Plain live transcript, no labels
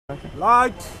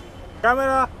Light,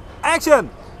 camera, action!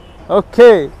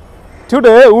 Okay,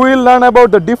 today we will learn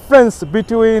about the difference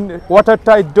between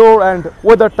watertight door and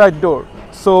weathertight door.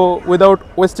 So without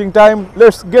wasting time,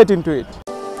 let's get into it.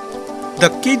 The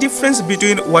key difference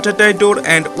between watertight door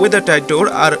and weathertight door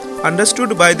are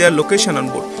understood by their location on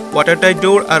board. Watertight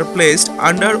door are placed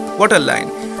under waterline,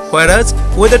 whereas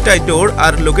weathertight door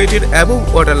are located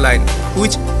above waterline,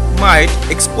 which might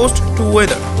exposed to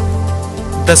weather.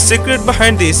 The secret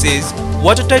behind this is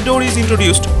watertight door is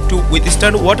introduced to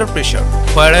withstand water pressure,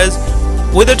 whereas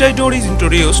weathertight door is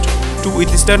introduced to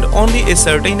withstand only a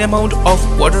certain amount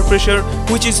of water pressure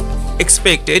which is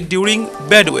expected during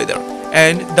bad weather,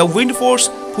 and the wind force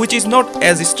which is not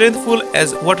as strengthful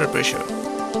as water pressure.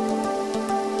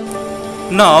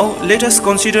 Now let us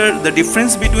consider the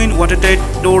difference between watertight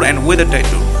door and weathertight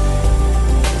door.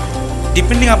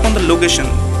 Depending upon the location,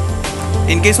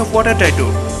 in case of watertight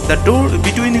door, the door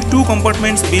between two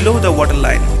compartments below the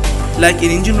waterline, like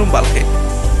in engine room bulkhead.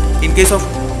 In case of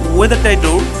weathertight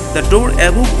door, the door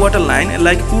above waterline,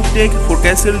 like poop deck,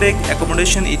 forecastle deck,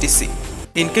 accommodation, etc.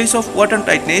 In case of water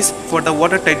tightness, for the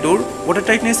watertight door, water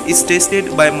tightness is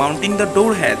tested by mounting the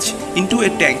door hatch into a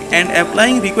tank and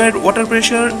applying required water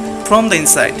pressure from the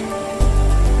inside.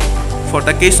 For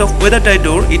the case of weathertight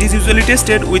door, it is usually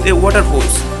tested with a water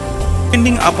hose,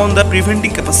 depending upon the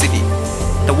preventing capacity.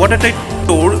 The watertight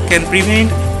door can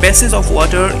prevent passage of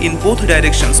water in both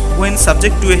directions when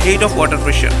subject to a head of water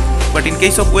pressure. But in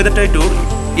case of weathertight door,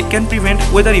 it can prevent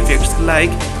weather effects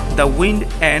like the wind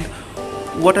and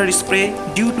water spray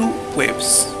due to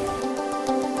waves.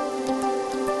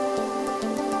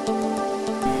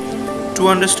 To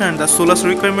understand the SOLAS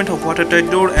requirement of watertight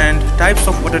door and types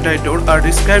of watertight door are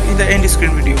described in the end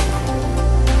screen video.